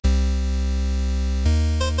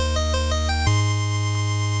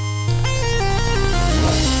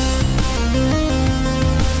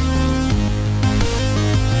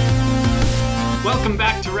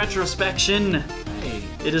retrospection. Hey.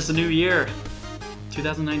 It is the new year,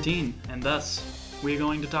 2019, and thus we're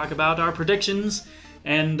going to talk about our predictions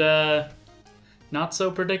and not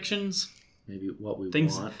so predictions. Maybe what we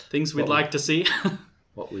want. Things we'd like to see.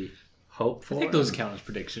 What we hope for. I think those count as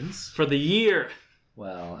predictions. For the year.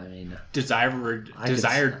 Well, I mean... Desired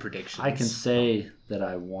predictions. I can say that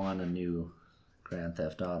I want a new Grand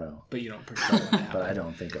Theft Auto. But you don't predict what happen. But I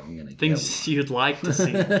don't think I'm going to get Things you'd like to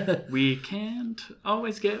see. We can't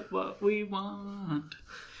always get what we want.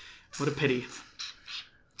 What a pity.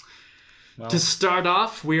 Well, To start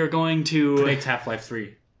off, we are going to... predict Half-Life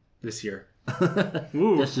 3 this year.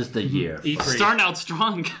 Ooh, This is the year. E3. starting out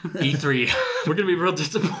strong. E3. We're going to be real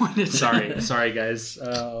disappointed. Sorry guys.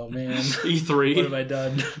 Oh man. E3. What have I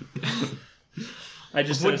done? I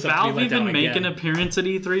just Would Valve even make an appearance at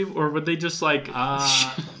E3, or would they just like?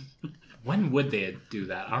 When would they do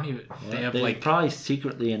that? I don't even. They have They'd probably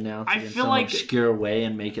secretly announce I it in feel some like- obscure way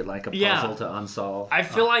and make it like a puzzle Yeah. to unsolve. I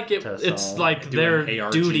feel like to it's solve. like Do their an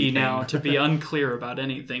ARG duty thing. now to be unclear about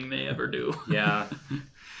anything they ever do. Yeah.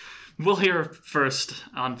 We'll hear first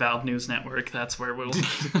on Valve News Network. That's where we'll.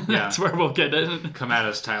 That's where we'll get it. Come at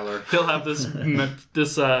us, Tyler. He'll have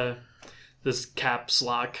this caps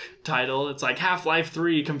lock title. It's like Half-Life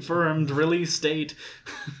 3 confirmed release date.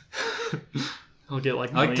 He'll get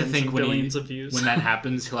like I like to millions think and when billions of views. When that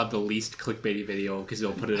happens, he'll have the least clickbaity video because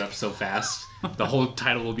he'll put it up so fast. The whole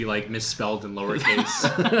title will be like misspelled in lowercase.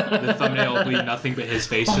 The thumbnail will be nothing but his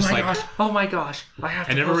face, just like. Oh my gosh! I have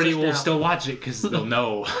to. And post everybody this will now. still watch it because they'll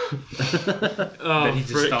know that he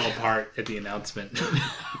just frick. fell apart at the announcement.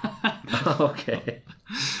 Okay.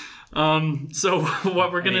 So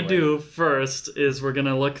what we're gonna Anyway. do first is we're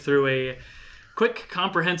gonna look through a quick,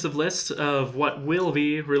 comprehensive list of what will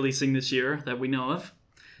be releasing this year that we know of.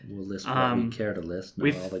 We'll list what we care to list, not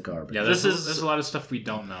we've- all the garbage. Yeah, This is- there's a lot of stuff we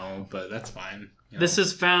don't know, but that's fine. You know. This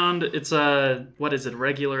is found. It's a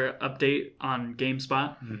regular update on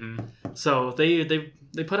GameSpot. Mm-hmm. So they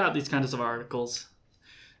put out these kinds of articles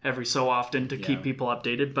every so often to keep Yeah. people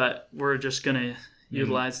updated. But we're just gonna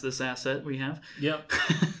utilize this asset we have. Yep.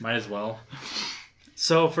 Might as well.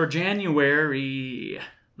 So for January,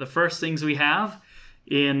 the first things we have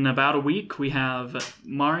in about a week, we have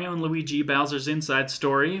Mario and Luigi Bowser's Inside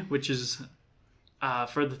Story, which is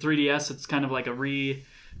for the 3DS. It's kind of like a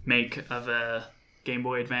remake of a Game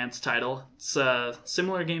Boy Advance title. It's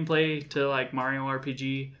similar gameplay to like Mario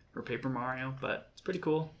RPG or Paper Mario, but it's pretty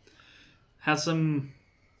cool. Has some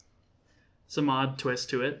odd twist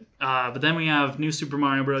to it. But then we have New Super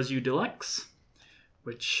Mario Bros. U Deluxe,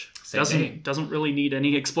 which Same day. doesn't really need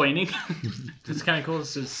any explaining. It's kind of cool.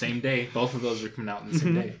 It's the same day. Both of those are coming out in the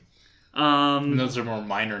same day. Um, And those are more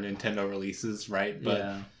minor Nintendo releases, right? But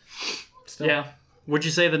Yeah. still, yeah. Would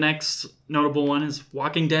you say the next notable one is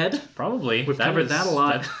Walking Dead? probably. We've covered that a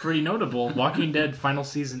lot. That's pretty notable. Walking Dead Final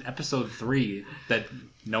Season Episode 3 that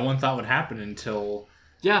no one thought would happen until...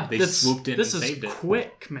 Yeah, They swooped in This and is saved it.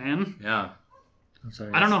 quick, man. Yeah. I'm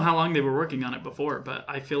sorry. I don't know how long they were working on it before, but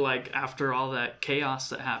I feel like after all that chaos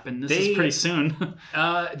that happened, this They- is pretty soon.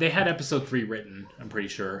 They had Episode 3 written, I'm pretty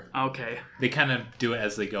sure. Okay. They kind of do it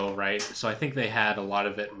as they go, right? So I think they had a lot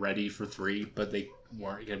of it ready for 3, but they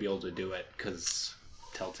weren't going to be able to do it because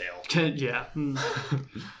Telltale. Yeah.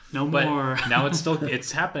 No But more. now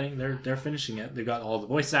it's happening. They're finishing it. They've got all the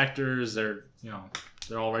voice actors. They're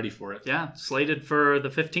all ready for it. Yeah, slated for the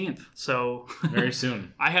 15th. So Very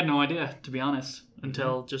soon. I had no idea, to be honest,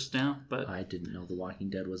 until just now. But I didn't know The Walking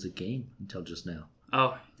Dead was a game until just now.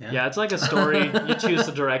 oh, Yeah. yeah, it's like a story. You choose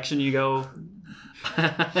the direction you go.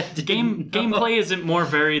 Gameplay isn't more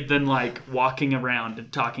varied than like walking around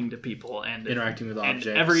and talking to people and Interacting with and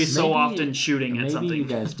objects. every so Maybe- often shooting at Maybe something. you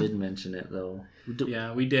guys did mention it though.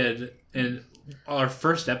 Yeah, we did. In our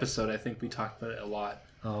first episode, I think we talked about it a lot.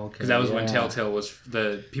 Oh, okay. Because that was when yeah. Telltale was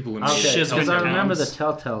the people who made Okay, Shiz because Telltale I remember the games.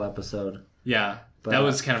 Telltale episode. Yeah, But that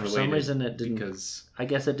was kind of for related. some reason it didn't. Because I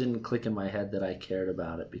guess it didn't click in my head that I cared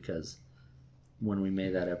about it because when we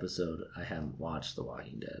made that episode, I hadn't watched The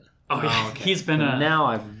Walking Dead. Oh, yeah. okay. He's been But a now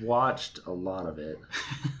I've watched a lot of it.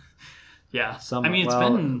 yeah. Some, I mean, it's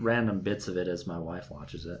well, been random bits of it as my wife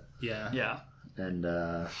watches it, yeah, yeah. and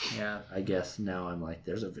yeah, I guess now I'm like,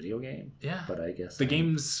 there's a video game, yeah. but I guess The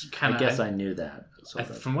game's kind I of. guess I knew that. Sort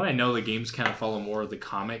of. From what I know, the games kind of follow more of the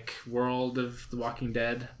comic world of The Walking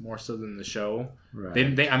Dead, more so than the show.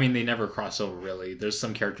 Right. They never cross over really. There's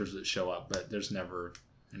some characters that show up, but there's never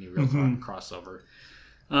any real crossover.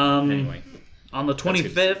 Anyway, On the good to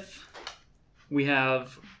 25th, we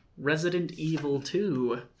have Resident Evil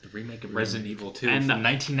 2. the remake of Resident Evil 2 And from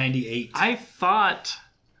 1998. I thought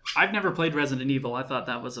I've never played Resident Evil. I thought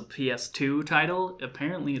that was a PS2 title.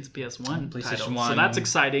 Apparently, it's a PS1 PlayStation title. 1, so that's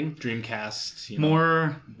exciting. Dreamcast,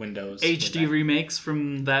 More Windows. HD remakes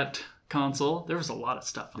from that console. There was a lot of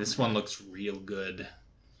stuff on This there. one looks real good.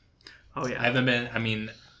 Oh, yeah. I haven't been,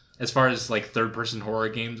 as far as like third-person horror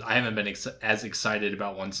games, I haven't been as excited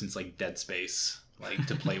about one since like Dead Space, like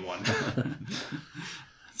to play one.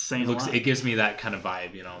 Saying a lot. It gives me that kind of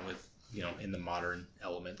vibe, with in the modern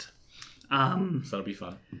element. So that'll be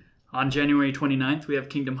fun. On January 29th, we have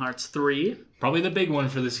Kingdom Hearts 3. Probably the big one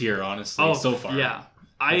for this year, honestly, so far. Yeah.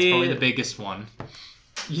 That's probably the biggest one.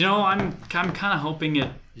 I'm kind of hoping it...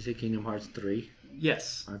 You say Kingdom Hearts 3?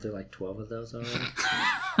 Yes. Aren't there like 12 of those already?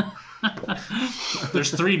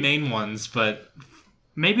 There's 3 main ones, but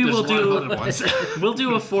Maybe there's we'll a lot of other ones. we'll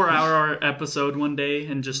do a 4-hour episode one day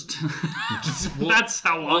and just that's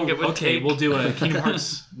how long it would take. We'll do a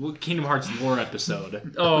Kingdom Hearts lore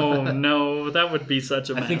episode. Oh no, that would be such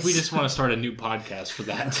a mess. I think we just want to start a new podcast for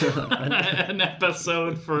that. An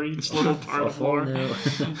episode for each little part of Oh, lore. no.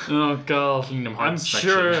 Oh god, Kingdom Hearts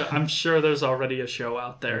I'm sure there's already a show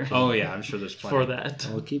out there Oh yeah, I'm sure there's plenty. for that.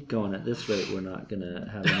 We'll keep going at this rate. We're not gonna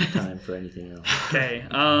have any time for anything else. Okay.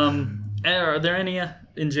 Are there any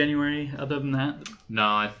in January other than that?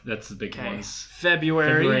 No, that's the big Okay. ones.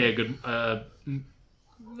 February. A good. I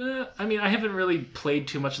haven't really played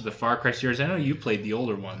too much of the Far Cry series. I know you played the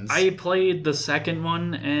older ones. I played the second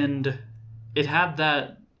one, and it had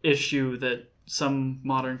that issue that some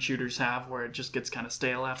modern shooters have where it just gets kind of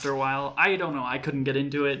stale after a while. I don't know. I couldn't get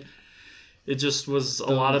into it. It just was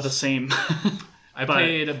a lot of the same. I But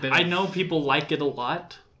played a bit. I know people like it a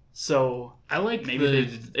lot, so I like maybe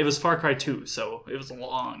it was Far Cry 2, so it was a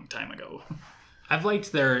long time ago. I've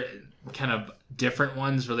liked their kind of different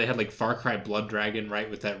ones where they had like Far Cry Blood Dragon, right,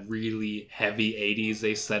 with that really heavy 80s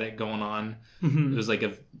aesthetic going on. It was like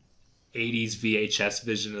a 80s VHS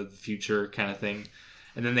vision of the future kind of thing.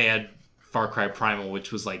 And then they had Far Cry Primal,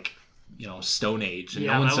 which was like, Stone Age. And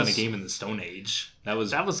Yeah, no one's that done a was- game in the Stone Age. That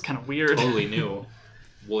was kind of weird. totally new.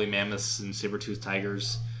 Woolly Mammoths and Saber-Toothed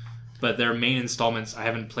Tigers. But their main installments, I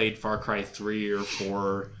haven't played Far Cry 3 or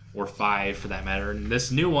 4 or 5 for that matter. And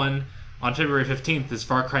this new one on February 15th is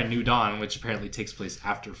Far Cry New Dawn, which apparently takes place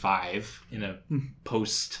after 5 in a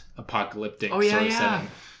post-apocalyptic Oh yeah, sort of yeah. setting.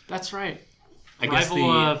 That's right. I guess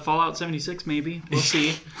Rival Fallout 76, maybe. We'll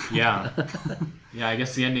see. Yeah. Yeah, I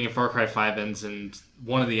guess the ending of Far Cry 5 ends, and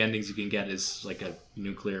one of the endings you can get is like a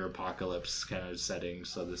nuclear apocalypse kind of setting,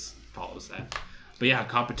 so this follows that. But yeah,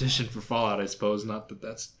 competition for Fallout, I suppose. Not that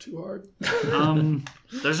that's too hard.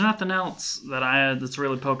 There's nothing else that's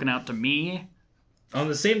really poking out to me. On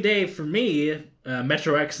the same day, for me,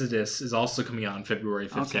 Metro Exodus is also coming out on February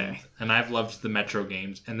 15th. Okay. And I've loved the Metro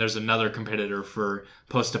games. And there's another competitor for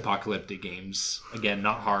post-apocalyptic games. Again,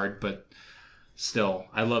 not hard, but still,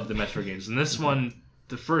 I love the Metro games. And this one,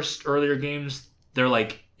 the first earlier games, they're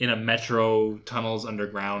like in a metro tunnels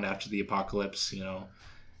underground after the apocalypse,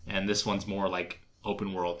 And this one's more like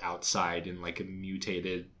open world outside in like a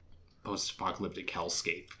mutated post-apocalyptic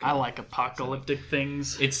hellscape. I like apocalyptic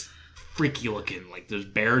things. It's freaky looking. Like there's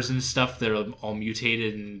bears and stuff that are all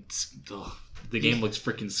mutated, and the game looks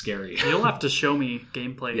freaking scary. You'll have to show me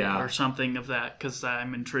gameplay Yeah. or something of that because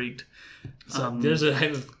I'm intrigued. So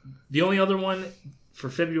the only other one for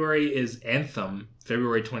February is Anthem,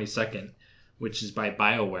 February 22nd, which is by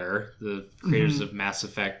BioWare, the creators of Mass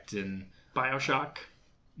Effect and BioShock.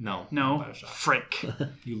 no BioShock. Frick.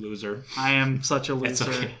 You loser. I am such a It's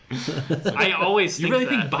loser. okay. I always You think really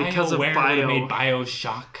that think because of BioWare Bio. made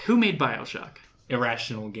BioShock? Who made BioShock?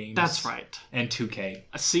 Irrational Games. That's right. And 2K.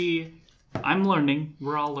 See, I'm learning.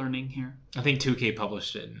 We're all learning here. I think 2K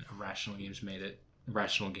published it and Irrational Games made it.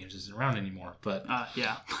 Irrational Games isn't around anymore, but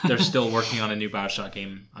Yeah. they're still working on a new BioShock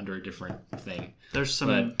game under a different thing. There's some.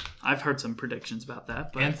 But- I've heard some predictions about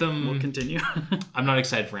that, but Anthem- we'll continue. I'm not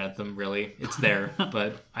excited for Anthem, really. It's there,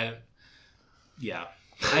 but yeah.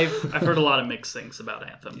 I've heard a lot of mixed things about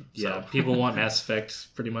Anthem. Yeah, So. people want Mass Effect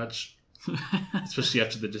pretty much, especially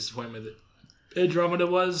after the disappointment that Andromeda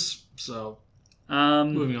was. So,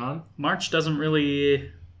 moving on. March doesn't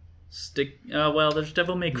really stick. Well, there's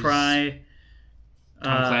Devil May Cry.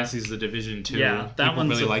 Tom Clancy's The Division 2. yeah, that people one's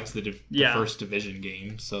really a- liked the yeah. first Division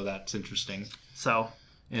game, so that's interesting. So,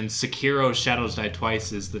 And Sekiro Shadows Die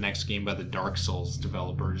Twice is the next game by the Dark Souls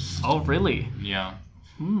developers. oh really? Yeah.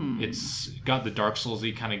 It's got the Dark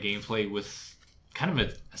Souls-y kind of gameplay with kind of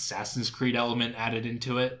an Assassin's Creed element added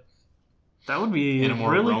into it. That would be In a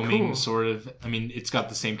more really roaming cool. sort of... I mean, it's got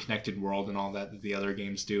the same connected world and all that the other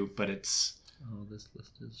games do, but it's... Oh, this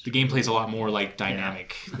list is. The gameplay's a lot more like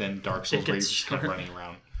dynamic than Dark Souls, where you're gets just kind of short. running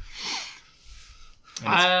around.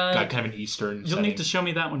 And it's got kind of an Eastern You'll setting. need to show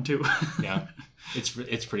me that one too. Yeah, it's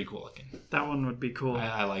pretty cool looking. That one would be cool.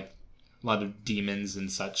 I like a lot of demons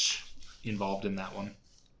and such involved in that one.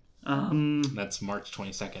 That's March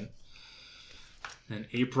 22nd. And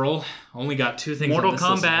April, only got 2 things Mortal on this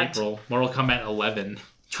list in Kombat. April. Mortal Kombat 11.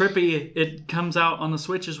 Trippy, it comes out on the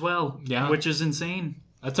Switch as well. Yeah. Which is insane.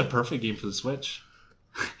 That's a perfect game for the Switch.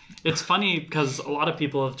 It's funny because a lot of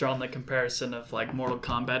people have drawn the comparison of like Mortal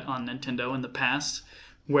Kombat on Nintendo in the past,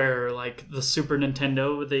 where like the Super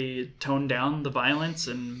Nintendo, they toned down the violence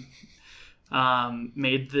and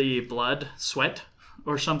made the blood sweat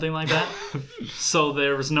or something like that. So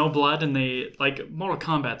there was no blood, and they like Mortal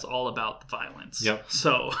Kombat's all about the violence. Yep.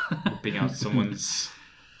 So Ripping out someone's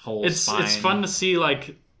whole it's spine. fun to see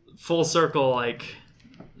like full circle, like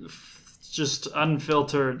just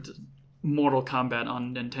unfiltered Mortal Kombat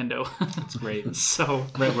on Nintendo. It's great. So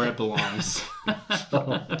Right where it belongs.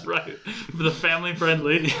 right, the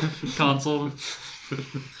family-friendly console.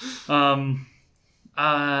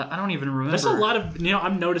 I don't even remember. There's a lot of,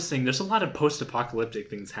 I'm noticing there's a lot of post-apocalyptic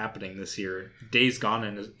things happening this year. Days Gone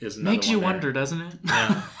is another Makes you one there. wonder, doesn't it?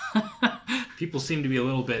 Yeah. People seem to be a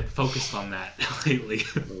little bit focused on that lately.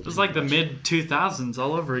 It was like the mid 2000s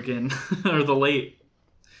all over again, or the late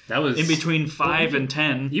That was in between 5 and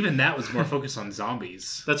 10. Even that was more focused on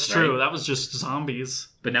zombies. That's right? true. That was just zombies.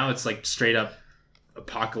 But now it's like straight up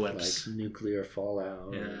apocalypse. Like nuclear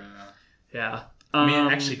fallout. Yeah. Yeah. I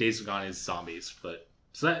mean, actually, Days Gone is zombies, but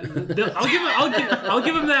so that I'll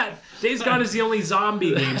give him that. Days Gone is the only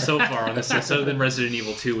zombie game so far on this list, other than Resident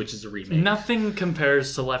Evil 2, which is a remake. nothing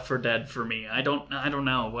compares to Left 4 Dead for me. I don't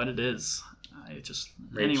know what it is. I just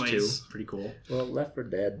Rage anyways. 2, pretty cool. Well, Left 4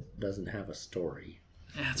 Dead doesn't have a story.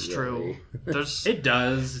 That's Really. true. There's It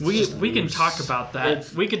does. we can talk about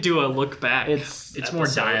that. We could do a look back. It's more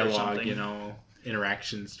episode or dialogue, something.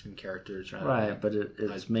 interactions between characters. Rather Right, than- but its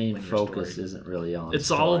like main linear focus story. isn't really on It's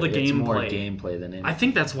all the story. It's more gameplay. gameplay than anything. I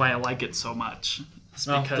think that's why I like it so much. It's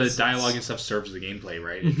Well, because the dialogue and stuff serves the gameplay,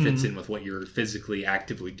 right? It fits in with what you're physically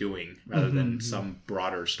actively doing, rather than some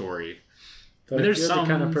broader story. But But if there's you're the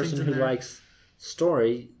kind of some person things in who there. likes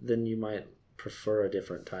story, then you might prefer a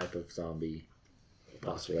different type of zombie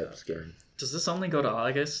apocalypse game. Does this only go to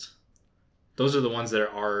August? Those are the ones that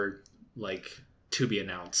are like to be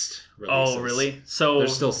announced. Oh, releases. really? So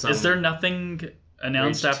There's still some is there nothing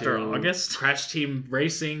announced Rage after 2, August? Crash Team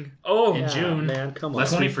Racing. Oh, in June. Man, come on.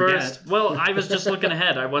 Lest we 21st. forget. Well, I was just looking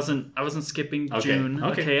ahead. I wasn't skipping Okay, June.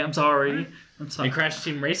 okay. Okay, I'm sorry. I'm sorry. And Crash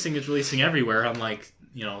Team Racing is releasing everywhere, unlike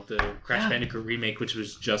the Crash Bandicoot remake, which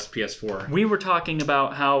was just PS4. We were talking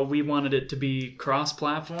about how we wanted it to be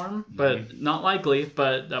cross-platform, but not likely.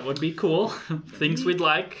 But that would be cool. Things we'd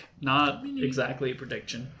like, not exactly a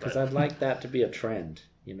prediction. Because But, I'd like that to be a trend,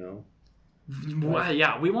 well,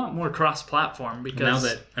 yeah, we want more cross-platform because Now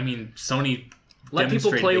that Sony let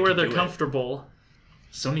people demonstrated play they where can they're do it. comfortable.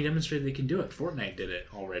 Sony demonstrated they can do it. Fortnite did it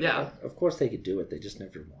already. Yeah, Of course they could do it, they just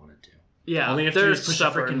never wanted to. yeah. All they have to they're do is push a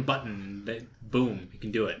stubborn. freaking button, and boom, you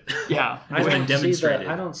can do it. Yeah, It's I been don't demonstrated.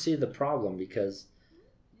 I don't see the problem because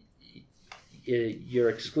your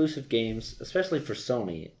exclusive games, especially for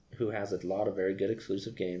Sony, who has a lot of very good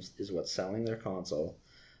exclusive games, is what's selling their console.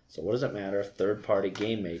 So what does it matter if third-party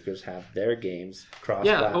game makers have their games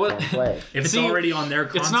cross-platform well, play? If it's See, already on their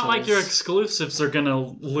consoles, It's not like your exclusives are gonna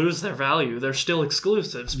lose their value. They're still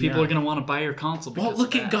exclusives. People Yeah. are gonna want to buy your console. Well, Because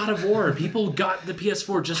look of at that. God of War. People got the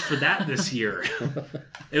PS4 just for that this year.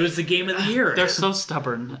 It was the game of the year. They're so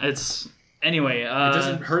stubborn. It's anyway. It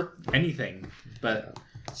doesn't hurt anything, but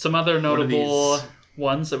Some other What are notable these?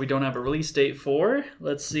 ones that we don't have a release date for.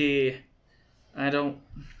 Let's see. I don't.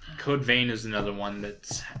 Code Vein is another one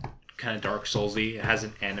that's kind of Dark Soulsy. It has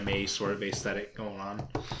an anime sort of aesthetic going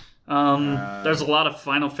on. There's a lot of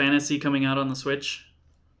Final Fantasy coming out on the Switch.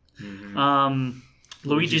 Mm-hmm.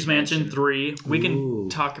 Luigi's Mansion 3. We can Ooh.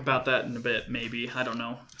 talk about that in a bit, maybe. I don't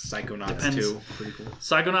know. Psychonauts Depends. 2, pretty cool.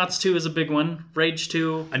 Psychonauts 2 is a big one. Rage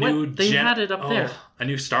 2. They had it up there. A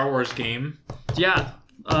new Star Wars game. Yeah.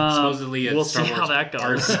 Supposedly a we'll Star see Wars how that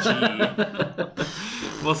goes. RPG.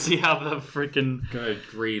 We'll see how the freaking Good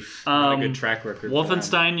grief. Not a good track record. for them.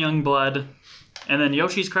 Wolfenstein Youngblood, and then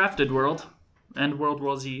Yoshi's Crafted World, and World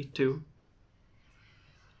War Z 2.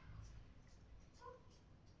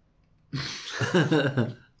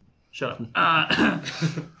 Shut up.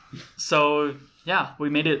 So, yeah, we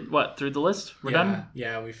made it, through the list? We're done?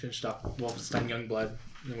 Yeah, we finished up Wolfenstein Youngblood,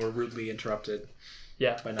 and we're rudely interrupted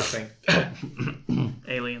Yeah. by nothing.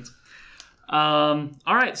 Aliens. All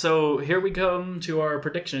right, so here we come to our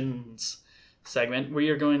predictions segment. We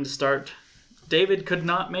are going to start. David could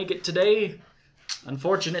not make it today,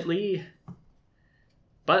 unfortunately.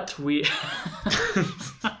 But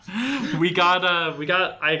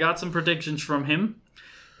I got some predictions from him,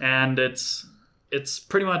 and it's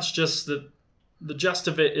pretty much just the gist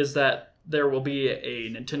of it is that there will be a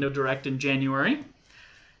Nintendo Direct in January,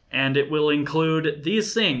 and it will include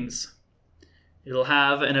these things. It'll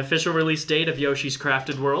have an official release date of Yoshi's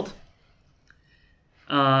Crafted World,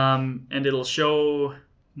 and it'll show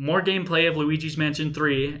more gameplay of Luigi's Mansion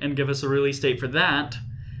 3 and give us a release date for that.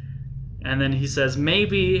 And then he says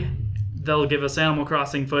maybe they'll give us Animal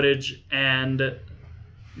Crossing footage and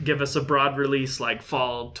give us a broad release like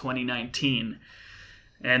fall 2019.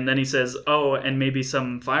 And then he says, oh, and maybe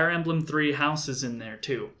some Fire Emblem 3 houses in there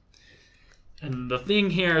too. And the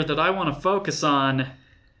thing here that I want to focus on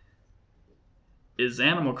is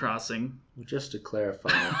Animal Crossing. Just to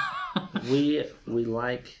clarify, we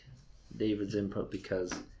like David's input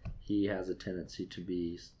because he has a tendency to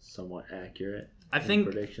be somewhat accurate. I think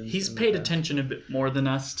predictions he's paid attention a bit more than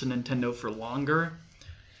us to Nintendo for longer.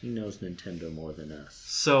 He knows Nintendo more than us.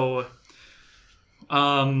 So,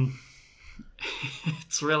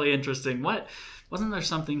 it's really interesting. Wasn't there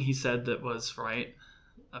something he said that was right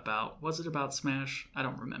about? Was it about Smash? I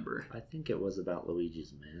don't remember. I think it was about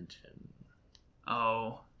Luigi's Mansion.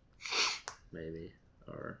 Oh, maybe.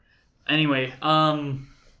 Or anyway,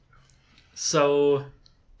 so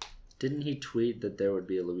didn't he tweet that there would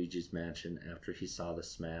be a Luigi's Mansion after he saw the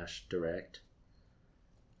Smash Direct?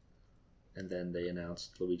 And then they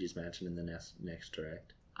announced Luigi's Mansion in the next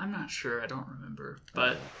Direct. I'm not sure. I don't remember.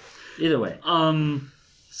 But either way.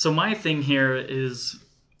 So my thing here is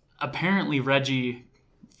apparently Reggie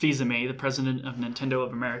Fils-Aimé, the president of Nintendo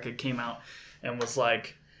of America, came out and was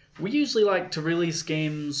like, we usually like to release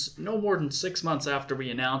games no more than 6 months after we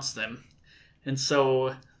announce them. And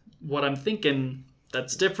so what I'm thinking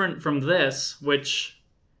that's different from this, which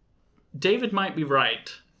David might be right,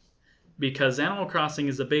 because Animal Crossing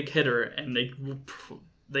is a big hitter, and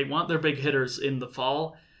they want their big hitters in the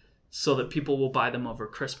fall so that people will buy them over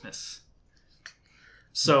Christmas.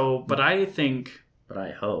 So, but I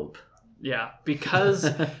hope. Yeah, because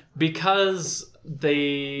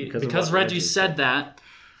Reggie said that,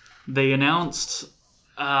 they announced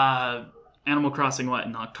Animal Crossing,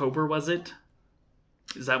 in October, was it?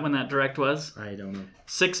 Is that when that Direct was? I don't know.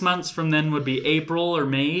 6 months from then would be April or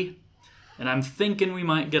May. And I'm thinking we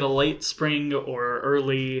might get a late spring or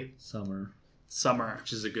early summer.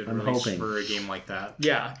 Which is a good release for a game like that.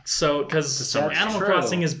 Yeah, so because Animal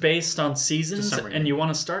Crossing is based on seasons, and you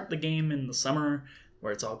want to start the game in the summer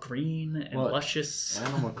where it's all green and luscious.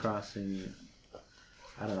 Animal Crossing,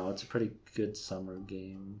 I don't know, it's a pretty good summer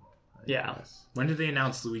game. I guess. When did they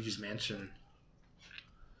announce Luigi's Mansion?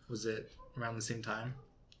 Was it around the same time?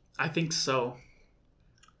 I think so.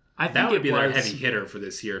 I think that would be the heavy hitter for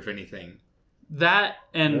this year, if anything. That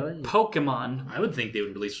and Pokemon. I would think they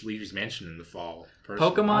would release Luigi's Mansion in the fall.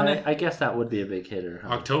 Pokemon. I guess that would be a big hitter.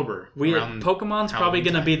 Huh? October. Pokemon's probably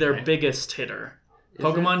going to be their biggest hitter.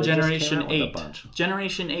 Pokemon Generation 8.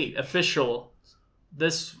 Generation 8 official.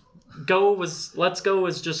 Let's Go was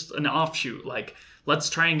just an offshoot. Like, let's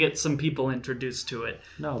try and get some people introduced to it.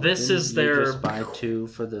 No, this is their. Just buy 2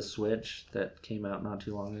 for the Switch that came out not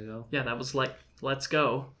too long ago. Yeah, that was like Let's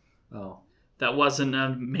Go. Oh. That wasn't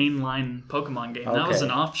a mainline Pokemon game. Okay. That was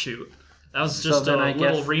an offshoot. That was just a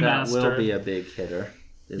little remaster. That will be a big hitter.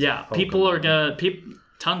 Yeah, Pokemon. People are gonna.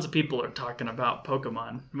 Tons of people are talking about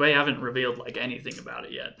Pokemon. They haven't revealed anything about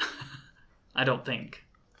it yet. I don't think.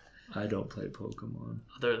 I don't play Pokemon.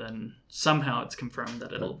 Other than somehow it's confirmed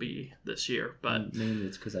that it'll be this year, but mainly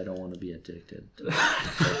it's because I don't want to be addicted to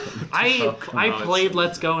Pokemon. I played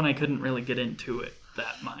Let's Go and I couldn't really get into it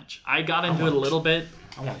that much. I got into it a little bit.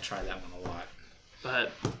 I want to try that one a lot.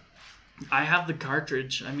 But I have the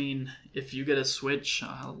cartridge. I mean, if you get a Switch,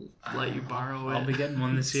 I'll let you borrow it. I'll be getting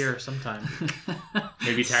one this year sometime.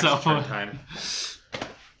 Maybe tax return time.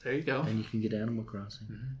 There you go. And you can get Animal Crossing.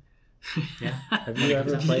 Mm-hmm. Yeah. Have you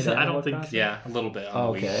ever played Animal Crossing? Yeah, a little bit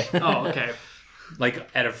on the Wii. Oh, okay. Like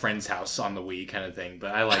at a friend's house on the Wii kind of thing,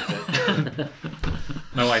 but I liked it.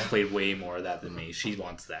 My wife played way more of that than me. She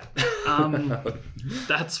wants that.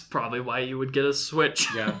 That's probably why you would get a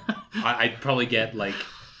Switch. Yeah. I'd probably get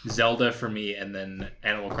Zelda for me and then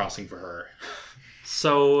Animal Crossing for her.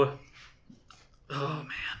 So, oh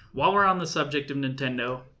man. While we're on the subject of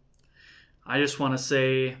Nintendo, I just want to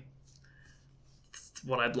say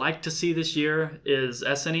what I'd like to see this year is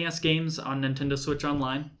SNES games on Nintendo Switch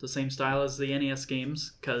Online, the same style as the NES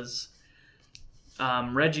games, because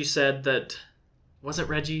Reggie said that... Was it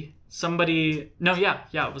Reggie? Somebody... No, yeah,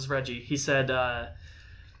 it was Reggie. He said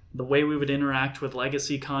the way we would interact with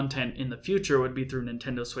legacy content in the future would be through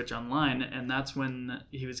Nintendo Switch Online, and that's when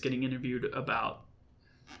he was getting interviewed about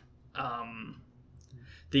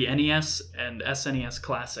the NES and SNES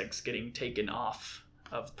classics getting taken off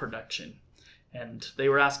of production. And they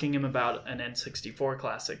were asking him about an N64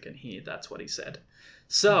 classic, and that's what he said.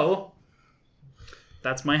 So,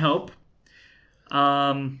 that's my hope.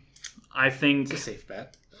 I think... It's a safe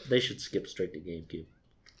bet. They should skip straight to GameCube.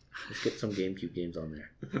 Let's get some GameCube games on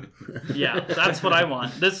there. Yeah, that's what I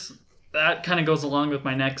want. That kind of goes along with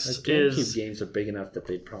my next GameCube games are big enough that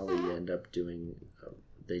they'd probably end up doing...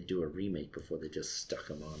 They do a remake before they just stuck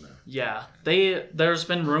them on. Yeah, there's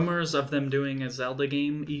been rumors of them doing a Zelda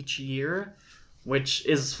game each year, which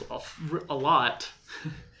is a lot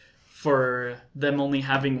for them only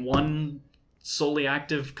having one solely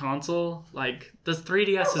active console. Like, this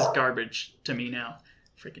 3DS is garbage to me now.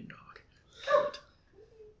 Freaking dog.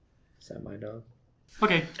 Is that my dog?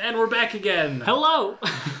 Okay, and we're back again. Hello.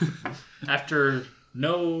 After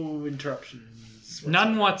no interruptions.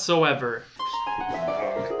 None whatsoever.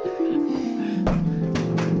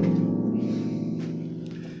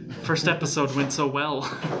 First episode went so well.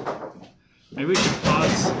 Maybe we should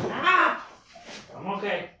pause. I'm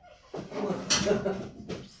okay.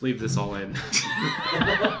 Just leave this all in.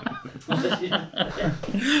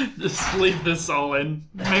 Just leave this all in.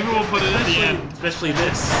 Maybe we'll put it at the end. Especially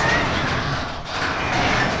this.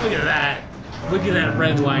 Look at that. Look at that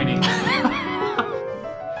red lining.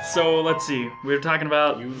 So let's see. We were talking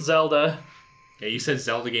about Zelda. Yeah, you said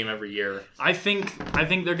Zelda game every year. I think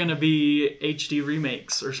they're gonna be HD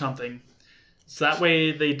remakes or something. So that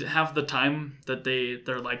way they have the time that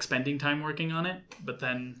they're like spending time working on it. But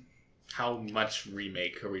then, How much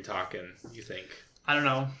remake are we talking, you think? I don't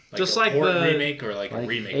know. Like Just a like port the remake or like a Like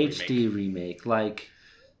remake HD remake. Like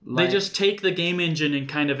they just take the game engine and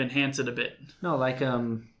kind of enhance it a bit. No, like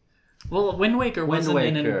Well, Wind Waker wasn't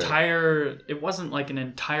an Waker. entire. It wasn't like an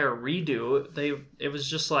entire redo. It was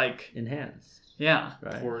just like enhanced. yeah.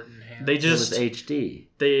 Right. Port enhanced. They It was just HD.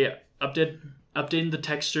 they updated the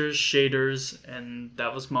textures, shaders, and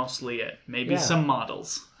that was mostly it. Maybe Yeah. some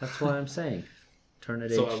models. That's what I'm saying. Turn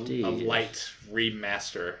it So HD. a light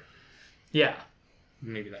remaster. Yeah.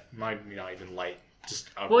 Maybe not even light. Just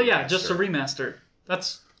a Well, yeah, remaster. just a remaster.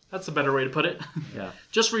 That's a better way to put it. Yeah.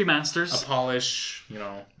 Just remasters. A polish,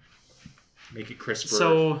 make it crisper.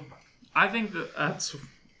 So, I think that's.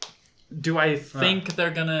 Do I think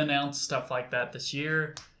they're gonna announce stuff like that this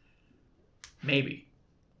year? Maybe.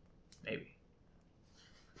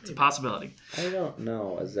 It's a possibility. I don't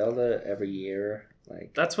know. A Zelda every year,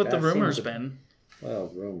 like That's what the that rumors seems to- been.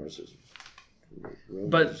 Well, rumors.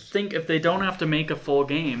 But think if they don't have to make a full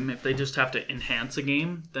game, if they just have to enhance a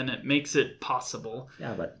game, then it makes it possible.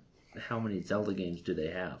 Yeah, but how many Zelda games do they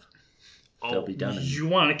have? They'll be done in- You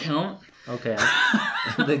want to count? Okay,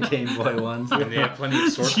 the Game Boy ones. And they have plenty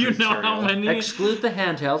of source Do you know material. how many? Exclude the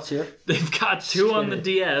handhelds here. They've got 2 on the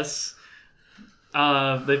kidding. DS.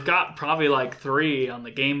 They've got probably like 3 on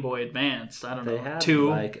the Game Boy Advance. I don't They know. have 2.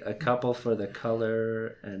 like a couple for the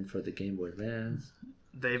Color and for the Game Boy Advance.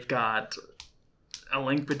 They've got A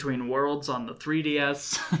Link Between Worlds on the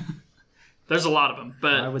 3DS. There's a lot of them,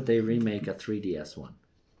 Why but would they remake a 3DS one?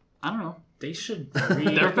 I don't know. They should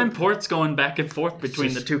There have been ports going back and forth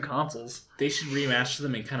between the 2 consoles. They should remaster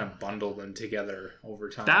them and kind of bundle them together over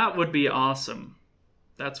time. That would be awesome.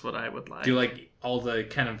 That's what I would like. Do like all the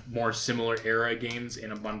kind of more similar era games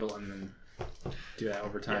in a bundle and then do that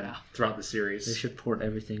over time Yeah. throughout the series. They should port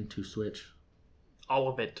everything to Switch. All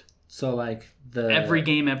of it. So like Every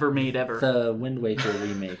game ever made ever. the Wind Waker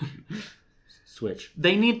remake, Switch.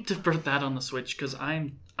 They need to put that on the Switch because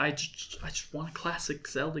I just want a classic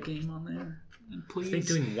Zelda game on there. And I please, think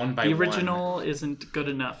doing one by the one. original isn't good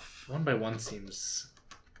enough. One by one seems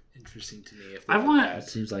interesting to me. If I did want- That that.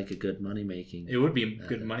 seems like a good money making. It would be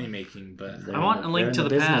good money making, but They're I want in A Link they're to in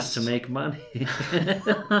the business Past. to make money. The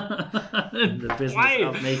business Why?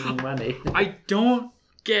 of making money. I don't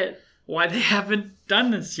get why they haven't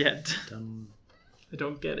done this yet. Done. I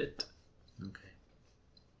don't get it. Okay.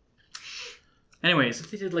 Anyways, if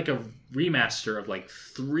they did like a remaster of like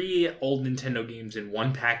 3 old Nintendo games in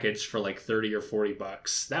one package for like $30 or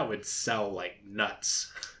 $40, that would sell like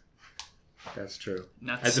nuts. That's true.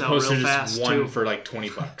 nuts As sell opposed to real just fast one too. for like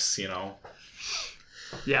 $20, you know.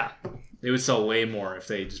 Yeah, They would sell way more if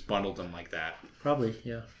they just bundled them like that. Probably,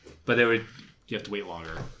 yeah. But you have to wait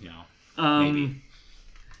longer, you know. Maybe.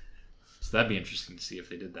 So that'd be interesting to see if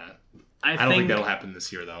they did that. I don't think that'll happen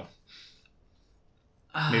this year, though.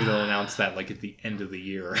 Maybe they'll announce that like at the end of the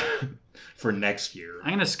year for next year. I'm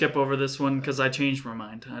gonna skip over this one because I changed my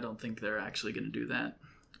mind. I don't think they're actually gonna do that.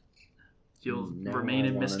 You'll Now remain I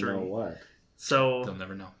in wanna mystery. Know what? So, They'll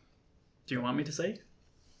never know. do you want me to say?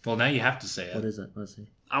 Well, now you have to say What it. is it? Let's see.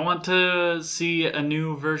 I want to see a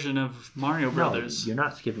new version of Mario Brothers. No, you're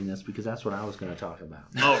not skipping this because that's what I was going to talk about.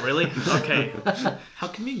 Oh, really? Okay. How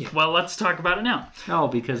convenient. Well, let's talk about it now. No,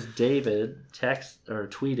 because David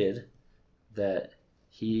tweeted that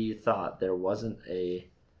he thought there wasn't a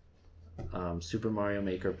Super Mario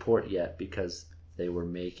Maker port yet because they were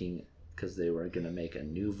going to make a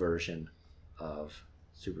new version of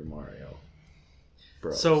Super Mario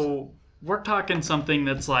Bros. So we're talking something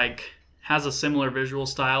that's like has a similar visual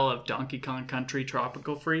style of Donkey Kong Country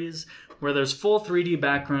Tropical Freeze, where there's full 3D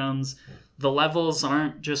backgrounds. The levels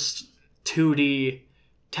aren't just 2D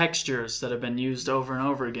textures that have been used over and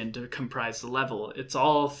over again to comprise the level. It's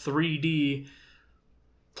all 3D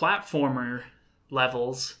platformer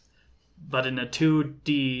levels, but in a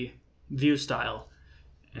 2D view style.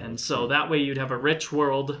 And so that way you'd have a rich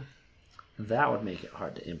world. That would make it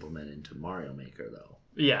hard to implement into Mario Maker, though.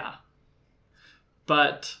 Yeah.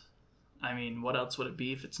 But, I mean, what else would it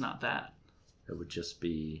be if it's not that? It would just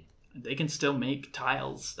be... They can still make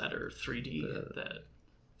tiles that are 3D that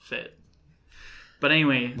fit. But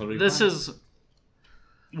anyway, this is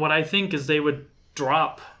what I think is they would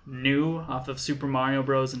drop new off of Super Mario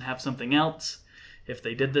Bros. And have something else if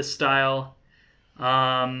they did this style.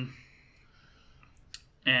 Yeah,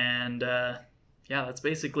 that's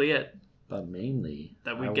basically it. But mainly,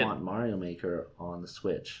 I want Mario Maker on the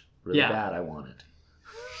Switch. Really bad, I want it.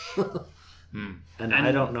 And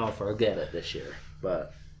I don't know if I'll get it this year,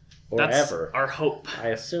 but that's ever. Our hope. I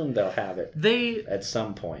assume they'll have it at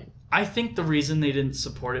some point. I think the reason they didn't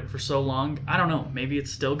support it for so long, I don't know, maybe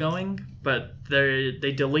it's still going, but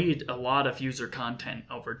they delete a lot of user content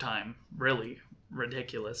over time, really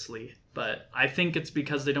ridiculously. But I think it's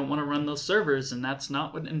because they don't want to run those servers, and that's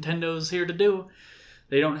not what Nintendo's here to do.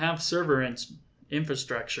 They don't have server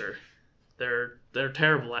infrastructure. They're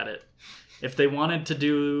terrible at it. If they wanted to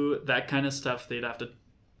do that kind of stuff, they'd have to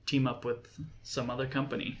team up with some other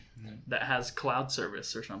company that has cloud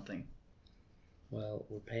service or something. Well,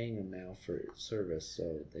 we're paying them now for service,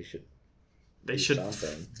 so they should do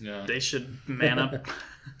something. Yeah. They should man up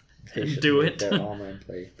They and should do make it. their online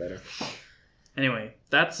play better. Anyway,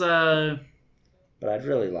 that's But I'd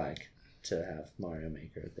really like to have Mario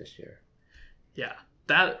Maker this year. yeah,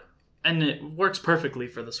 that, and it works perfectly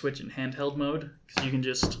for the Switch in handheld mode because you can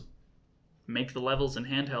just make the levels in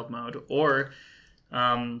handheld mode. Or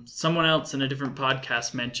someone else in a different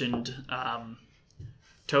podcast mentioned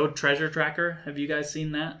Toad Treasure Tracker. Have you guys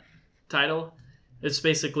seen that title? It's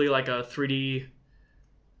basically like a 3D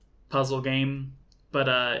puzzle game, but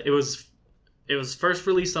it was first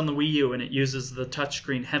released on the Wii U, and it uses the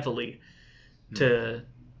touchscreen heavily to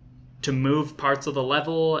move parts of the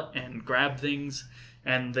level and grab things.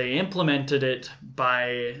 And they implemented it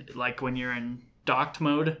by, like, when you're in docked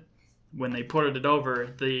mode, when they ported it over,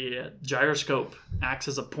 the gyroscope acts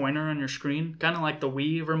as a pointer on your screen, kind of like the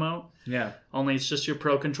Wii remote. Yeah. Only it's just your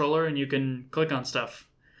Pro controller, and you can click on stuff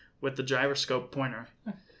with the gyroscope pointer.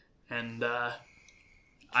 And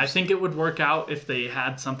I think it would work out if they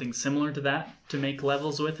had something similar to that to make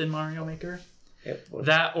levels with in Mario Maker.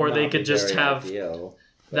 That, or they could just have ideal,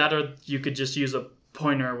 that, or you could just use a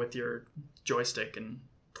pointer with your joystick and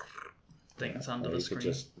things onto the screen. You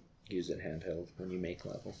could just use it handheld when you make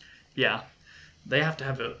levels. Yeah, they have to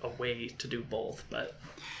have a way to do both, but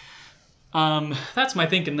that's my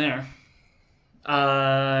thinking there.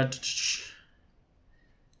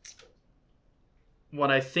 What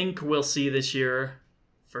I think we'll see this year,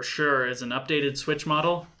 for sure, is an updated Switch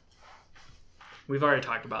model. We've already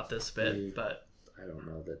talked about this a bit, but I don't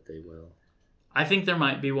know that they will. I think there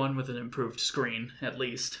might be one with an improved screen, at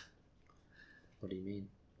least. What do you mean?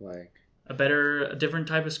 Like a different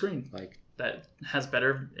type of screen. Like that has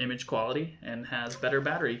better image quality and has better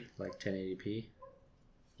battery. Like 1080p?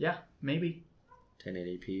 Yeah, maybe.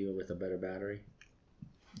 1080p with a better battery?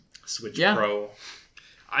 Switch Pro.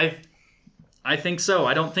 I think so.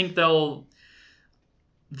 I don't think I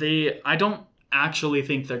don't actually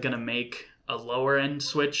think they're going to make a lower end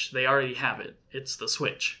Switch. They already have it. It's the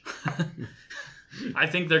Switch. I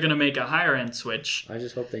think they're going to make a higher end Switch. I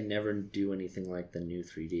just hope they never do anything like the new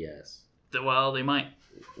 3DS. Well, they might.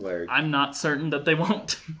 Where I'm not certain that they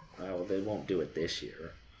won't. Well, they won't do it this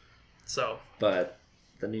year. So. But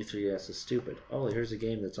the new 3DS is stupid. Oh, here's a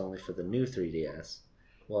game that's only for the new 3DS.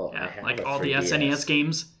 Well, yeah, I have like a all 3DS. the SNES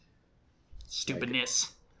games.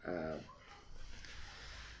 Stupidness.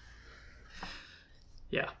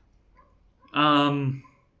 Yeah.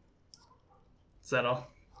 Is that all?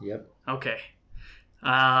 Yep. Okay.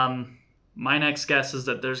 My next guess is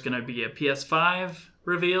that there's going to be a PS5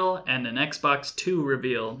 reveal and an Xbox 2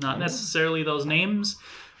 reveal. Not necessarily those names,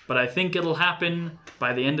 but I think it'll happen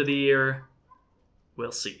by the end of the year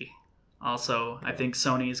we'll see. Also, I think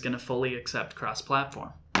Sony is going to fully accept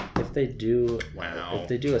cross-platform. If they do, Wow. if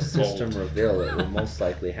they do a system Bold. reveal, it will most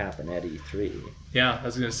likely happen at E3. Yeah, I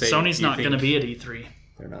was gonna say Sony's do you not going to think- be at E3.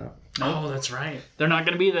 They're not. Oh, that's right. They're not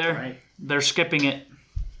going to be there. Right. They're skipping it.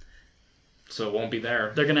 So it won't be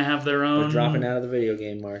there. They're going to have their They're own. dropping out of the video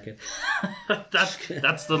game market.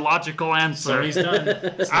 That's the logical answer. Sony's done.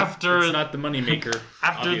 After It's not the moneymaker,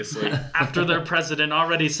 obviously. after their president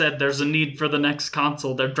already said there's a need for the next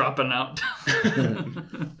console, they're dropping out.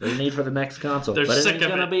 There's a need for the next console, They're but it sick ain't of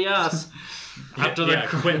gonna it. be us. After yeah,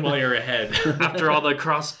 the quit while you're ahead. after all the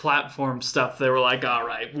cross-platform stuff, they were like, "All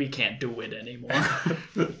right, we can't do it anymore."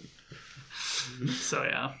 So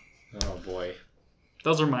yeah, Oh boy.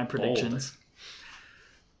 those are my predictions.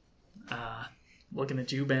 Looking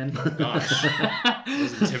at you, Ben. Gosh. That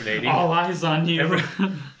was intimidating. All eyes on you.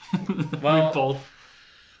 Well, We both.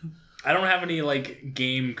 I don't have any like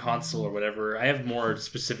game console or whatever. I have more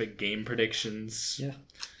specific game predictions. Yeah. You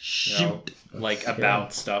Shoot. know, like Let's about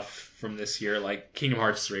go. stuff from this year, like Kingdom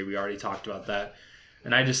Hearts 3. We already talked about that,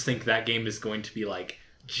 and I just think that game is going to be like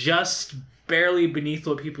just barely beneath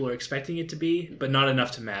what people are expecting it to be, but not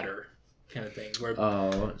enough to matter, kind of thing. Where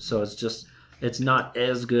Oh, so it's not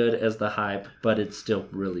as good as the hype, but it's still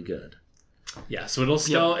really good. yeah, so it'll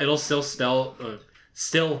still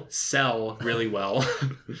sell really well,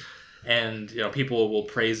 and people will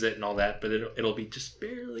praise it and all that, but it'll be just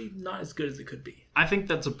barely not as good as it could be. I think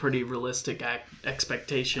that's a pretty realistic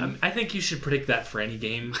expectation. I think you should predict that for any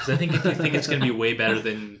game, because I think if you think it's going to be way better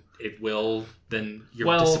than it will, then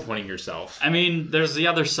you're disappointing yourself. I mean, there's the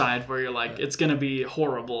other side where you're like, it's going to be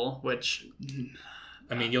horrible, which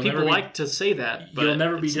I mean, you'll people never be, like to say that, but you'll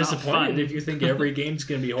never be it's not disappointed fun. if you think every game's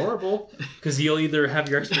going to be horrible, because you'll either have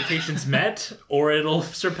your expectations met or it'll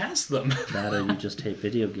surpass them. That or you just hate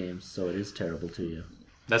video games, so it is terrible to you.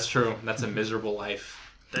 That's true. That's a miserable life.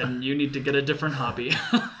 Then you need to get a different hobby.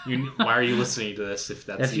 Why are you listening to this if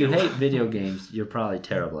that's If you hate video games, you're probably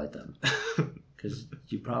terrible at them. Because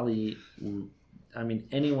you probably, I mean,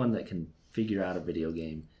 anyone that can figure out a video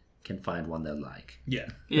game can find one they like. Yeah.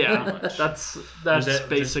 Yeah, that's There's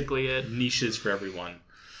basically it. Niches for everyone.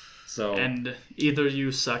 So And either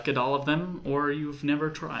you suck at all of them or you've never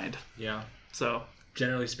tried. yeah, So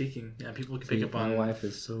generally speaking, yeah, people can See, pick up my on. wife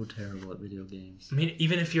is so terrible at video games. I mean,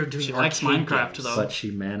 even if you're doing She likes arcade Minecraft, games. though. But she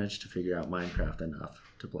managed to figure out Minecraft enough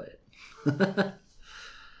to play it.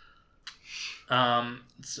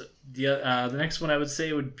 So the next one I would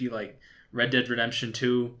say would be like Red Dead Redemption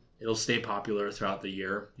 2. It'll stay popular throughout the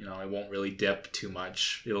year. It won't really dip too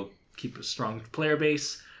much. It'll keep a strong player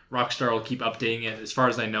base. Rockstar will keep updating it. As far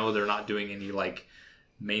as I know, they're not doing any like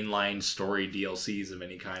mainline story DLCs of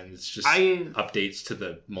any kind. It's just updates to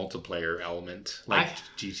the multiplayer element, like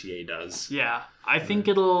GTA does. yeah, I think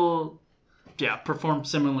it'll perform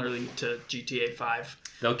similarly to GTA 5.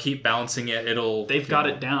 They'll keep balancing it. They've got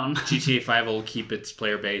it down. GTA 5 will keep its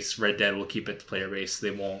player base. Red Dead will keep its player base.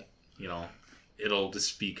 They won't, it'll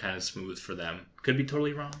just be kind of smooth for them. Could be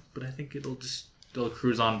totally wrong, but I think they'll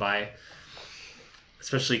cruise on by.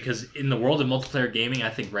 Especially because in the world of multiplayer gaming, I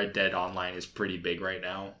think Red Dead Online is pretty big right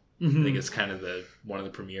now. I think it's kind of one of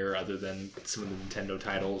the premier, other than some of the Nintendo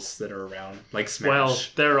titles that are around, like Smash. Well,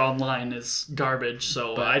 their online is garbage,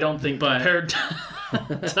 so I don't think compared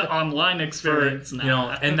to online experience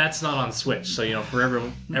now. and that's not on Switch. So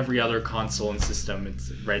for every other console and system,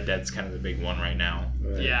 it's Red Dead's kind of the big one right now.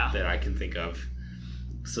 Right. Yeah. That I can think of.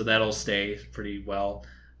 So that'll stay pretty well.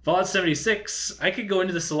 Fallout 76, I could go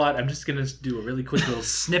into this a lot. I'm just going to do a really quick little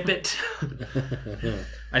snippet.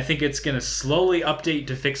 I think it's going to slowly update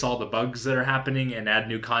to fix all the bugs that are happening and add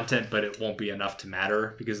new content, but it won't be enough to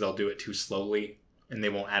matter because they'll do it too slowly and they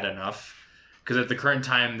won't add enough. Because at the current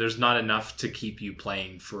time, there's not enough to keep you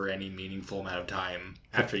playing for any meaningful amount of time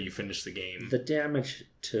after you finish the game. The damage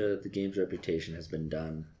to the game's reputation has been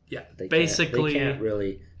done. Yeah. They Basically- can't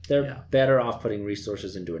really. They're better off putting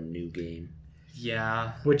resources into a new game.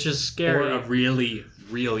 Yeah. Which is scary. Or a really,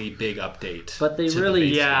 really big update. But they to the really,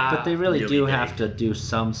 base game. but they really, Really do big. have to do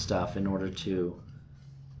some stuff in order to,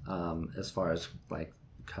 as far as like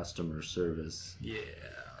customer service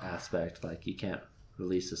aspect. Like you can't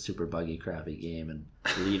release a super buggy, crappy game and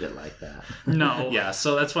leave it like that. No. Yeah,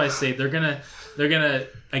 so that's why I say they're gonna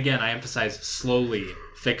again, I emphasize slowly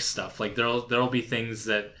fix stuff. Like there'll be things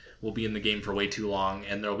that will be in the game for way too long,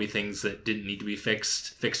 and there'll be things that didn't need to be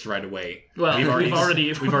fixed right away. Well, we've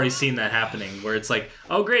already seen that happening, where it's like,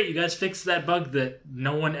 oh great, you guys fixed that bug that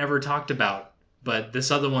no one ever talked about, but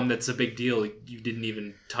this other one that's a big deal you didn't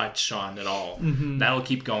even touch on at all. Mm-hmm. That'll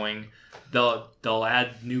keep going. They'll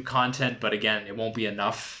add new content, but again, it won't be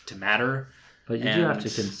enough to matter. But you do have to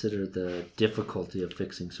And- consider the difficulty of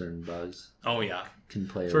fixing certain bugs. Oh yeah. Can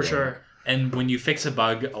play a For role. sure. And when you fix a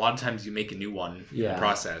bug, a lot of times you make a new one in Yeah. the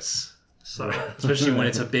process. So Especially when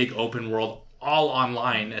it's a big open world, all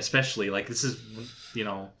online, especially. Like, this is,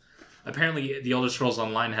 apparently the Elder Scrolls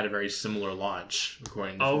Online had a very similar launch,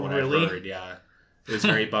 according to what really? I've heard. Yeah. It was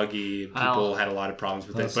very buggy. People had a lot of problems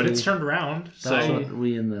with it. But it's turned around. That's So, what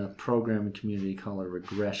we in the programming community call a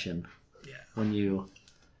regression. Yeah. When you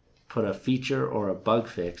put a feature or a bug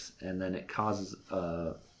fix and then it causes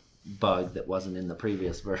a bug that wasn't in the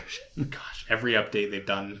previous version. gosh, every update they've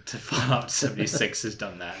done to Fallout 76 has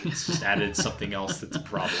done that. It's just added something else that's a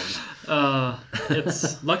problem.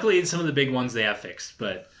 it's Luckily, some of the big ones they have fixed,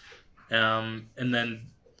 but and then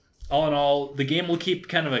all in all, the game will keep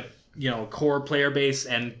kind of a core player base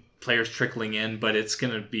and players trickling in, but it's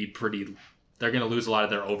gonna be pretty. They're gonna lose a lot of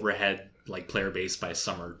their overhead player base by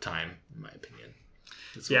summertime, in my opinion.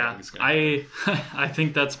 That's what I yeah. think is gonna I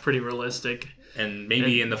think that's pretty realistic. and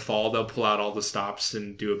maybe in the fall they'll pull out all the stops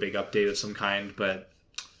and do a big update of some kind, but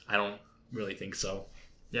I don't really think so.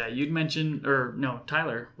 Yeah, you'd mentioned, or no,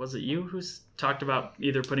 Tyler, was it you who's talked about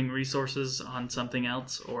either putting resources on something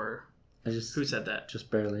else, or I just who said that? just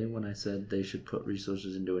barely when I said they should put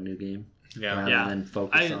resources into a new game. Yeah. Rather Yeah. than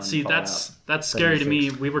focus I on see. Fallout. That's scary to me.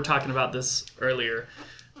 76. We were talking about this earlier,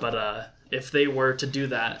 but if they were to do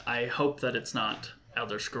that, I hope that it's not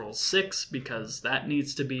Elder Scrolls 6 because that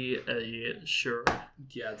needs to be a sure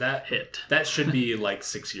Yeah, that hit. that should be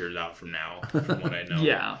 6 years out from now, from what I know.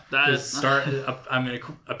 Yeah, that Because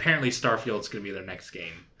apparently Starfield's going to be their next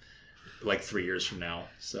game, 3 years from now.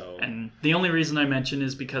 So And the only reason I mention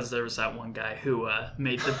is because there was that one guy who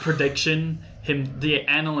made the prediction, the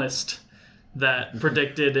analyst that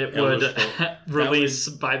predicted it Elder would Scrolls. release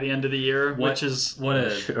by the end of the year, which is what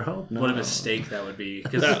a Sure hope what a not. mistake that would be.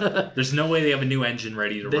 Because there's no way they have a new engine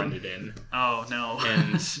ready to run it in, oh no.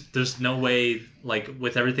 and there's no way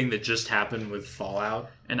with everything that just happened with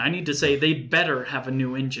Fallout. And I need to say they better have a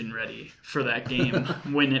new engine ready for that game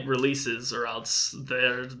when it releases, or else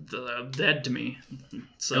they're dead to me.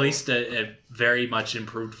 So At least a very much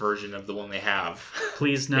improved version of the one they have.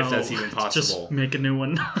 please no, if that's even possible. just make a new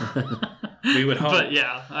one. We would hope. But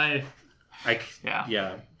yeah, yeah.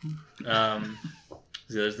 Yeah.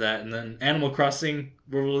 So there's that, and then Animal Crossing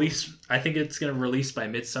will release. I think it's going to release by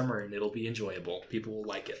midsummer, and it'll be enjoyable. People will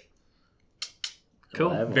like it. Cool.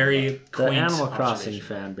 Whatever. Very The quaint Animal Crossing observation.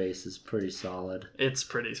 fan base is pretty solid. It's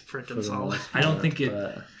pretty for freaking the solid. most I don't part, think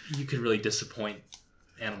but you could really disappoint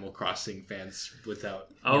Animal Crossing fans without.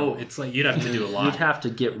 Oh. It's you'd have to do a lot. You'd have to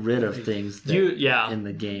get rid of things that in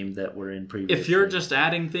the game that were in previous. If you're games. just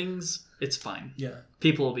adding things, it's fine. Yeah,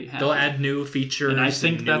 People will be happy. they'll add new features. and I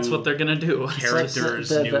think that's what they're gonna do. characters,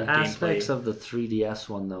 the new aspects gameplay. of the 3DS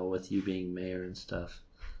one though, with you being mayor and stuff,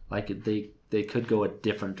 they could go a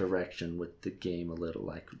different direction with the game a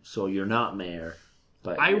little. So you're not mayor,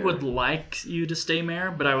 but I you're- would like you to stay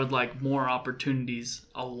mayor, but I would like more opportunities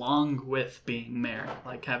along with being mayor,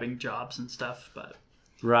 like having jobs and stuff. But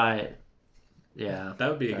right. Yeah, That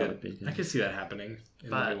would be That good. would be good. I could see that happening in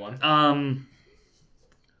the new one.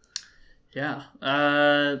 yeah.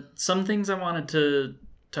 Some things I wanted to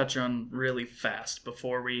touch on really fast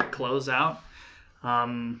before we close out.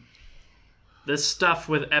 This stuff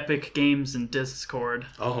with Epic Games and Discord.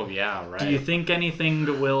 Oh yeah, right. Do you think anything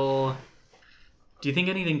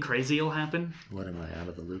crazy will happen? What am I out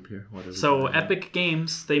of the loop here? What are we So talking about? Epic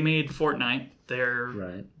Games, they made Fortnite.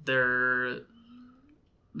 Right. They're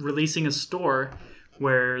releasing a store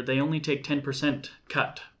where they only take 10%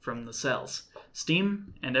 cut from the sales.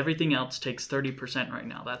 Steam and everything else takes 30% right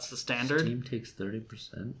now. That's the standard. Steam takes 30%.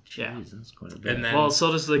 Jeez, Yeah. that's quite a bit. And then Well,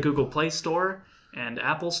 so does the Google Play Store and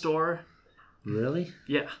Apple Store. Really?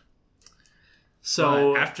 Yeah.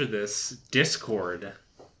 So but after this, Discord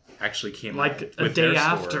actually came out like a with day their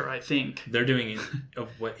after, store. I think. They're doing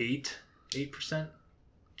what 8%?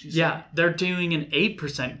 Yeah, they're doing an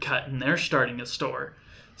 8% cut and they're starting a store.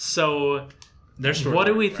 So Their store. what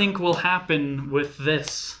do we think will happen with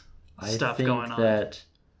this stuff I think going on?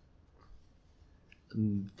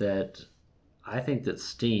 I think that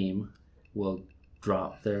Steam will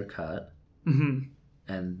drop their cut Mhm.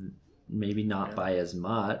 and maybe not by as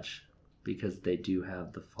much because they do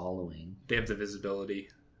have the following They have the visibility.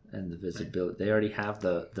 and the visibility. They already have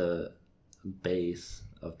the base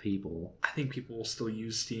of people. I think people will still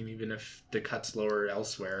use Steam even if the cut's lower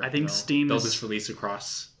elsewhere. I think Steam they'll is- just release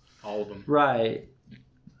across all of them. Right.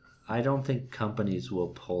 I don't think companies will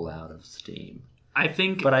pull out of Steam. I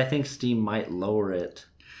think But I think Steam might lower it.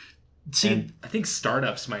 see I think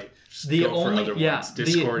startups might the go for only other yeah ones.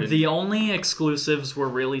 Discord the only exclusives we're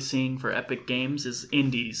really seeing for Epic Games is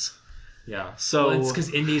indies. Yeah. So well, it's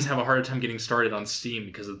because indies have a harder time getting started on Steam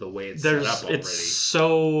because of the way it's set up already. It's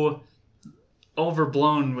so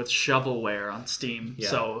overblown with shovelware on Steam. Yeah.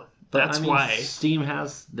 So But, that's I mean, why Steam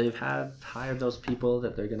they've hired those people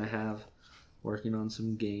that they're going to have working on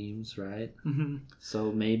some games, right? Mm-hmm.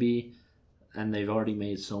 So maybe, and they've already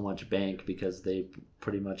made so much bank because they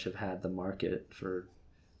pretty much have had the market for.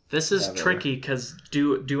 This is Ever. tricky because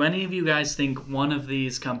do any of you guys think one of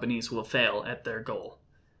these companies will fail at their goal?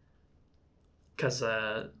 Because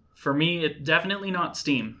for me, it's definitely not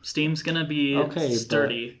Steam. Steam's gonna be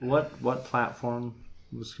sturdy. But what platform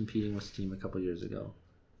was competing with Steam a couple years ago?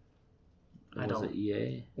 Was it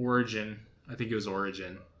EA? Origin. I think it was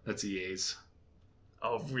Origin. That's EA's.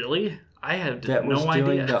 Oh, really? I had That was no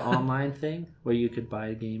doing idea. the online thing where you could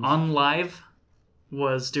buy games. OnLive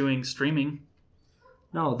was doing streaming.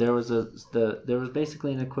 No, there was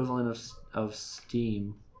basically an equivalent of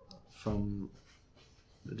Steam from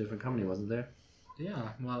a different company, wasn't there? Yeah.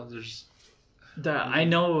 Well, there's. I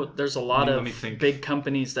know there's a lot Let me of think. big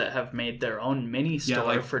companies that have made their own mini store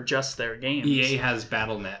like for just their games. EA has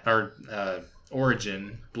BattleNet or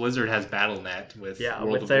Origin. Blizzard has BattleNet with World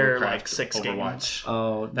with of their Warcraft, 6 Overwatch. games.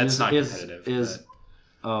 Oh, That's not competitive.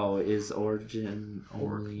 Is Origin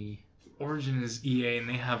only? Origin is EA, and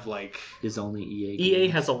they have Is only EA. EA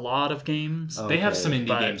games? has a lot of games. Oh. they have Okay, some indie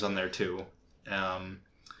but- games on there too.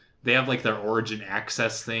 They have their Origin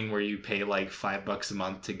Access thing where you pay $5 a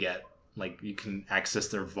month to get you can access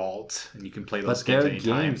their vault and you can play those But games their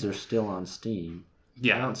anytime. games are still on Steam.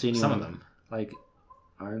 Yeah, I don't see some of anyone- them.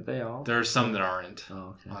 Aren't they all? There are some that aren't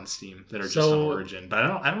Oh, okay. on Steam that are just So- on Origin, but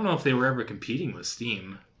I don't know if they were ever competing with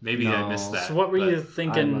Steam. Maybe I No. missed that. So what were but you I must be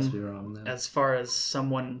thinking wrong then. as far as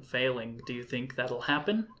someone failing? Do you think that'll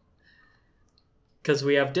happen? Because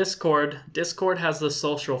we have Discord. Discord has the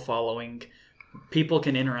social following. People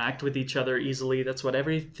can interact with each other easily. That's what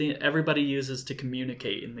everybody uses to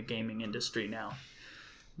communicate in the gaming industry now.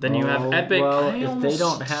 Then you have Epic. Well, I if they almost-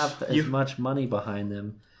 don't have as you- much money behind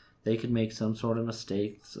them, they could make some sort of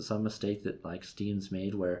mistake, some mistake that Steam's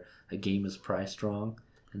made, where a game is priced wrong,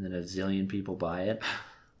 and then a zillion people buy it,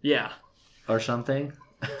 Yeah. or something.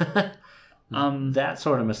 That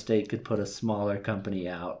sort of mistake could put a smaller company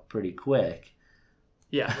out pretty quick.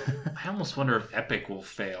 Yeah. I almost wonder if Epic will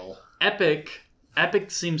fail.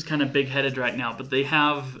 Epic seems kind of big-headed right now, but they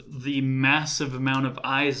have the massive amount of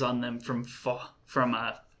eyes on them from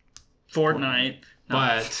Fortnite.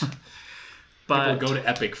 But But people go to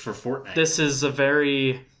Epic for Fortnite. this is a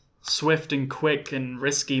very swift and quick and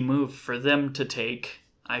risky move for them to take,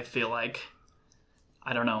 I feel like.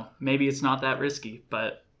 I don't know. Maybe it's not that risky,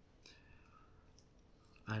 but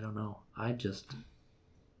I don't know.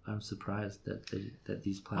 I'm surprised that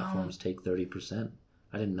these platforms take 30%.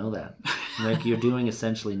 I didn't know that. You're doing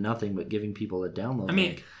essentially nothing but giving people a download I mean,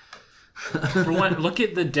 link. for one, look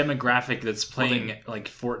at the demographic that's playing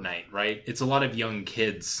Fortnite, right? It's a lot of young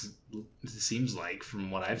kids. It seems like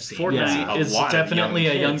from what I've seen, Fortnite It's is lot of definitely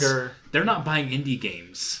young a kids. younger... They're not buying indie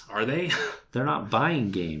games, are they? They're not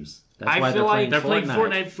buying games. That's I why feel like They're playing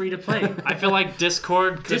Fortnite free to play. I feel like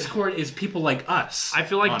Discord could... Discord is people like us. I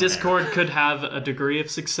feel like on Discord there. could have a degree of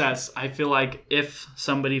success. I feel like if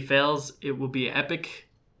somebody fails, it will be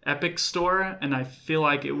Epic Store, and I feel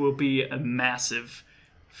like it will be a massive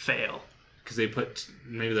fail. Because they put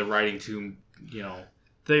maybe they're writing to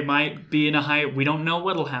They might be in a high... We don't know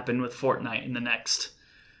what'll happen with Fortnite in the next...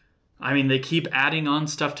 I mean, they keep adding on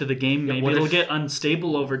stuff to the game. Maybe what it'll if- get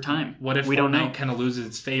unstable over time. What if we don't know? Fortnite kind of loses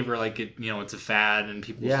its favor, it's a fad and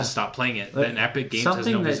people Yeah. just stop playing it? But Then Epic Games has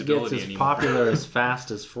something no that visibility gets as anymore. popular as fast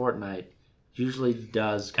as Fortnite usually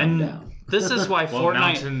does come And down. this is why Well, Fortnite.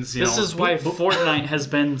 mountains, This is why boop, boop. Fortnite has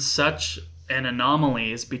been such an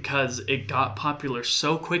anomaly, is because it got popular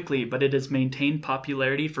so quickly, but it has maintained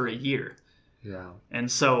popularity for a year, Yeah. and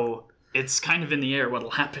so it's kind of in the air what'll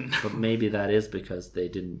happen. But maybe that is because they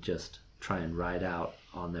didn't just try and ride out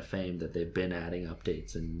on their fame that they've been adding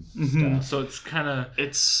updates and stuff. So it's kind of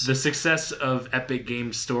It's. the success of Epic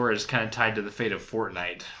Games Store is kind of tied to the fate of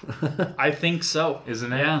Fortnite, I think so.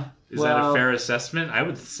 isn't it? Yeah. Is that a Well- fair assessment? I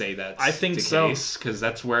would say that's I think the so. case because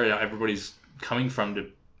that's where everybody's coming from to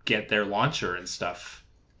get their launcher and stuff.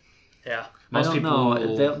 Yeah. I don't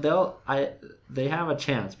know. They have a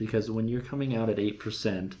chance because when you're coming out at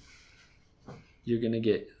 8%, you're gonna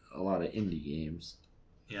get a lot of indie games.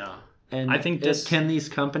 Yeah. And I think can these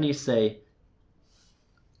companies say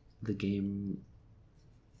the game?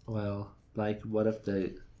 Well, what if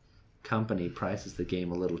the company prices the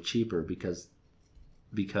game a little cheaper because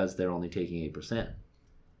they're only taking 8%?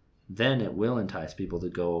 Then it will entice people to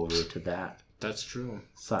go over to that That's true.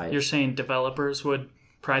 site. You're saying developers would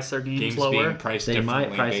price their games Games lower. being priced They might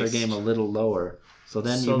differently price their based- game a little lower. So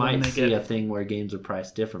then So you then might they see get- a thing where games are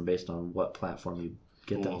priced different based on what platform you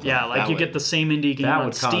get them Ooh. from. Yeah, like That you would- get the same indie game That on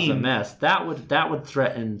would cause Steam. a mess. That would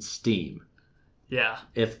threaten Steam Yeah.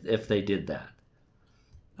 if they did that.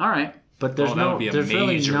 All right. But there's Oh, that would be a there's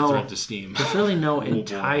really major no threat to Steam. there's really no boy.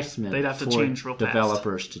 enticement They'd have to for change real fast.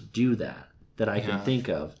 developers to do that I can Yeah. think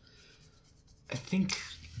of. I think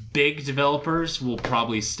big developers will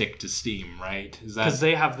probably stick to Steam, right? Is that Because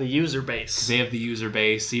they have the user base. they have the user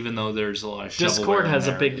base, even though there's a lot of Discord shovelware in has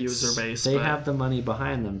a there, big it's- user base. They but have the money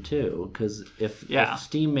behind them too, because if Yeah.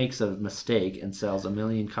 Steam makes a mistake and sells 1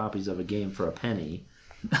 million copies of a game for a penny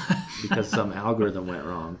because some algorithm went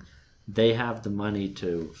wrong, they have the money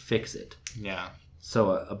to fix it. Yeah.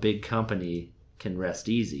 So a big company can rest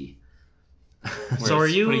easy. So are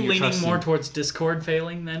Whereas you putting your leaning trust more in- towards Discord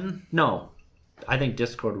failing then? No, I think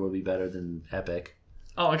Discord will be better than Epic.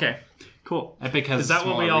 Oh, okay. Cool. Epic has Is that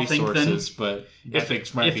what we smaller all think then? resources, but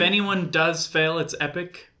Epic's might If be, anyone does fail, it's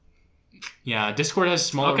Epic. yeah, Discord has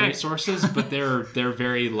smaller Okay. resources, but they're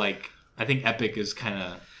very like I think Epic is kind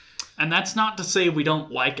of And that's not to say we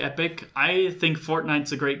don't like Epic. I think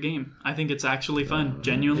Fortnite's a great game. I think it's actually fun.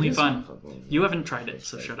 Genuinely It is fun. fun. You haven't tried it,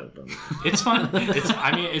 so shut up. it's fun.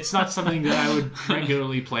 It's not something that I would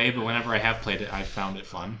regularly play, but whenever I have played it, I found it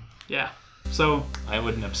fun. Yeah. So I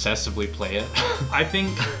wouldn't obsessively play it. I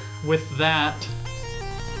think with that,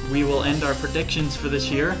 we will end our predictions for this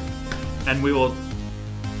year. And we will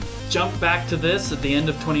jump back to this at the end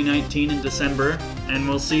of 2019 in December. And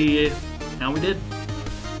we'll see how we did.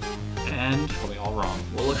 And Probably all wrong.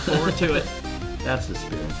 we'll look forward to it. That's the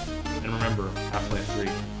spirit. And remember, Half-Life 3.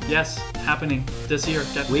 Yes, happening this year.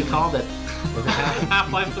 Definitely. We called it. We're gonna have-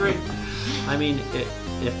 Half-Life 3. I mean,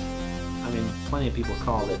 plenty of people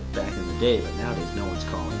called it back in the day, but nowadays no one's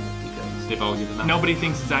calling it because. They've all given up. Nobody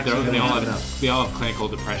thinks it's actually They going all to happen. have clinical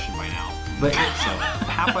depression by now. But So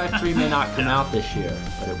Half-Life 3 may not come out this year,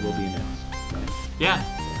 but it will be announced. Right? Yeah.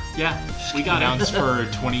 Yeah. We got announced for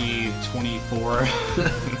 2024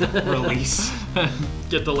 release.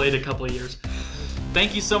 Get delayed a couple of years.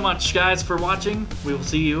 Thank you so much, guys, for watching. We will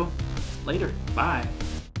see you later. Bye.